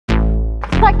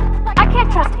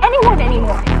can't trust anyone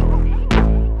anymore.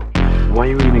 Why are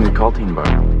you eating a Caltine bar?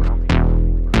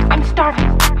 I'm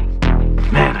starving.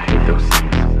 Man, I hate those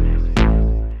things.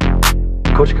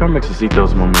 Coach Carr makes us eat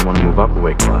those when we want to move up a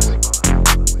weight class.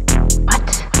 What?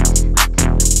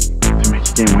 They make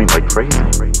you gain weight like crazy.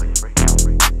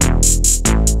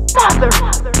 Father!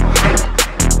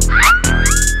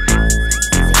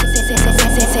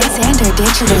 Zander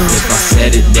Digital. If I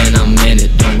said it, then I meant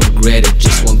it. Don't regret it,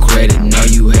 just want credit. Know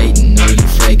you hating, know you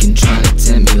faking, trying to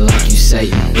tempt me like you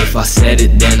Satan. If I said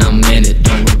it, then I meant it.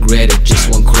 Don't regret it, just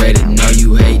want credit. Know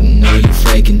you hating, know you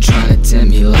faking, trying to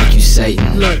tempt me like you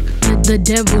Satan. Look, the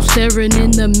devil staring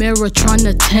in the mirror trying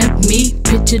to tempt me.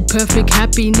 Pictured perfect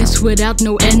happiness without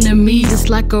no enemies. It's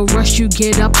like a rush you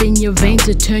get up in your veins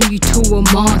to turn you to a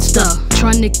monster.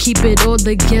 Trying to keep it all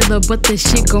together, but this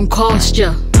shit gon' cost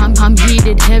ya. I'm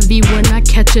heated heavy when I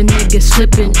catch a nigga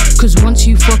slipping. Cause once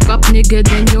you fuck up, nigga,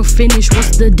 then you're finished.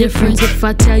 What's the difference? If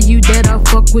I tell you that I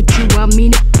fuck with you, I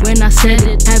mean it when I said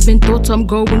it. Having thoughts, I'm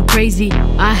going crazy.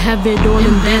 I have it all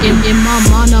embedded. In my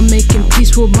mind, I'm making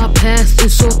peace with my past.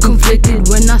 It's all conflicted.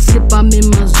 When I sip, I'm in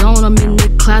my zone. I'm in the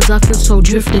clouds, I feel so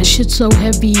drifted. Shit so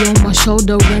heavy on my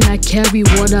shoulder when I carry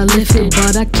what I lifted.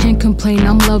 But I can't complain,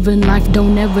 I'm loving life.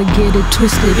 Don't ever get it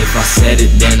twisted. If I said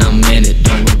it, then I meant it.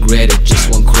 Don't regret it,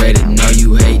 just want credit. Know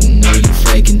you hating, know you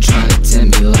faking, trying to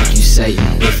tempt me like you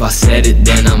Satan. If I said it,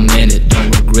 then I meant it. Don't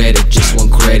regret it, just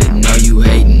want credit. Know you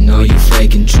hating, know you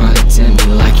faking, trying to tempt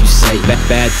me like you Satan.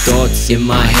 Bad thoughts in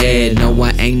my head. No,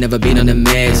 I ain't never been on the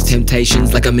meds.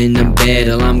 Temptations like I'm in the bed.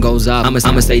 Alarm goes off,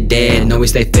 I'ma stay dead. No, we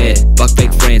stay fed. Fuck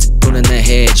fake friends, pulling their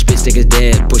heads. Bitch niggas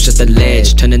dead, push up the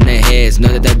ledge, turning their heads. Know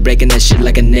that they're breaking that shit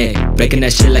like a neck. Breaking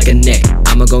that shit like a neck.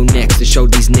 I'ma go next to show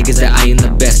these niggas that I am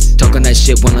the best. Talking that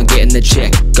shit while I'm getting the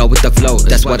check. Go with the flow,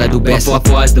 that's what I do best.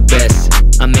 Before is the best.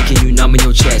 I'm making you numb in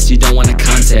your chest. You don't want a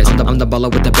contest. I'm the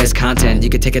baller with the best content. You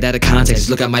can take it out of context.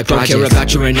 Look at my project. Don't care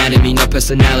about your anatomy, no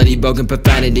personality, broken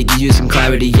profanity. Give you some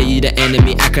clarity. Yeah, you the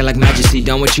enemy. Acting like majesty.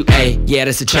 Done what you a. Yeah,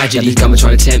 that's a tragedy. These gammas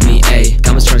trying to tempt me. A.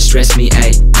 Gammas trying to stress me.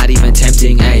 A. Not even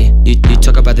tempting. A. You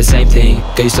talk about the same thing.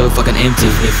 Girl, you so fucking empty.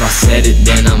 If I said it,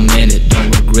 then I meant it. Don't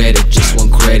regret it, just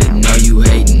want credit. Know you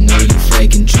hating, know you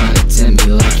faking, trying to tempt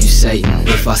me like you Satan.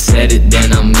 If I said it,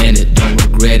 then I meant it. Don't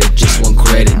regret it, just want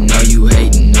credit. Know you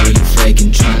hating, know you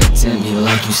faking, trying to tempt me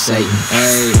like you Satan.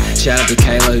 Hey, shout out to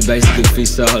Kayla, who basically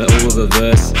freestyled all of the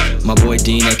verse. My boy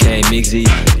Dean, aka Migsy,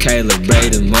 Kayla,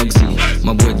 Braden, Mogsy,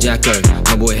 my boy Jacko,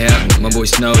 my boy Houghton, my boy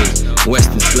Snowy,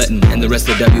 Weston, Sletton, and the rest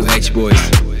of the WH boys.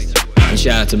 And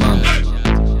shout out to Mum.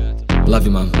 Love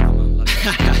you, Mum.